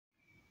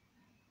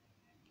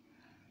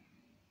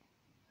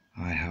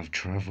have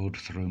travelled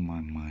through my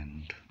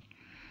mind,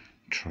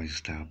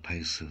 traced our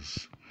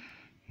paces,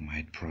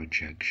 made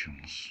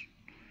projections,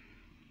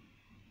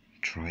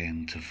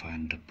 trying to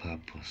find a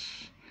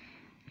purpose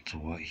to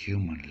what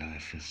human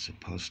life is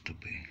supposed to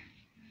be.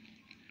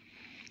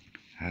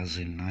 As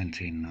in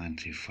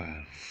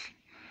 1995,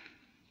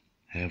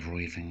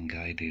 everything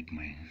guided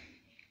me,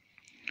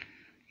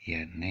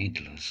 yet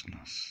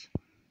needlessness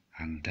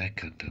and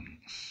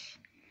decadence,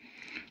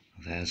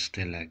 they're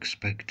still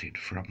expected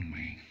from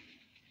me.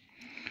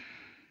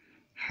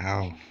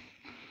 How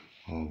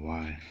or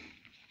why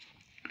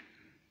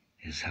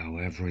is how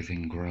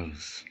everything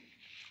grows.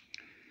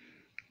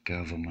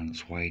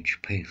 Governments wage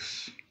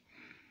peace.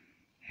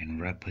 In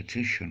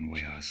repetition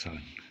we are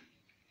sown.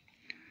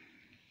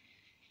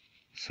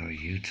 So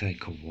you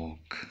take a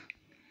walk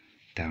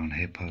down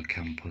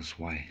Hippocampus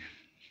Way.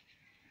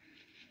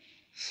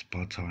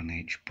 Spot on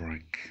each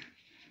brick,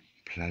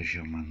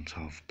 pleasurement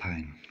of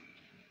pain.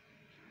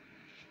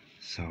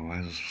 So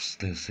as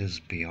this is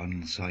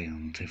beyond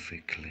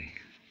scientifically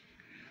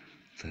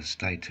the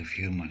state of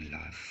human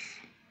life,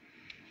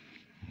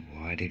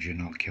 why did you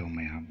not kill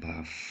me at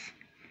birth?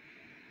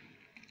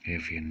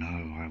 If you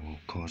know I will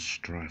cause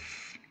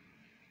strife,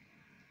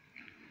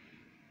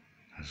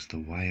 as the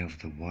way of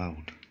the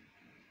world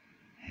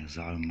is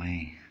oh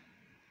me,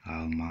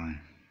 oh my.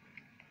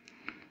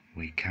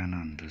 We can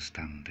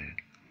understand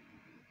it,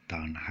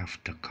 don't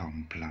have to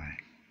comply.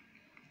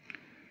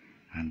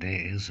 And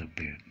it is a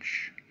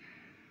bitch,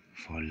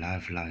 for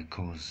life like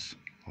us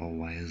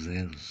always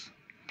is,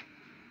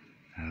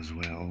 as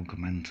we're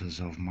augmenters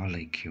of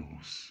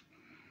molecules,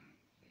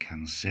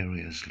 can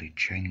seriously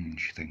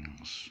change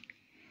things.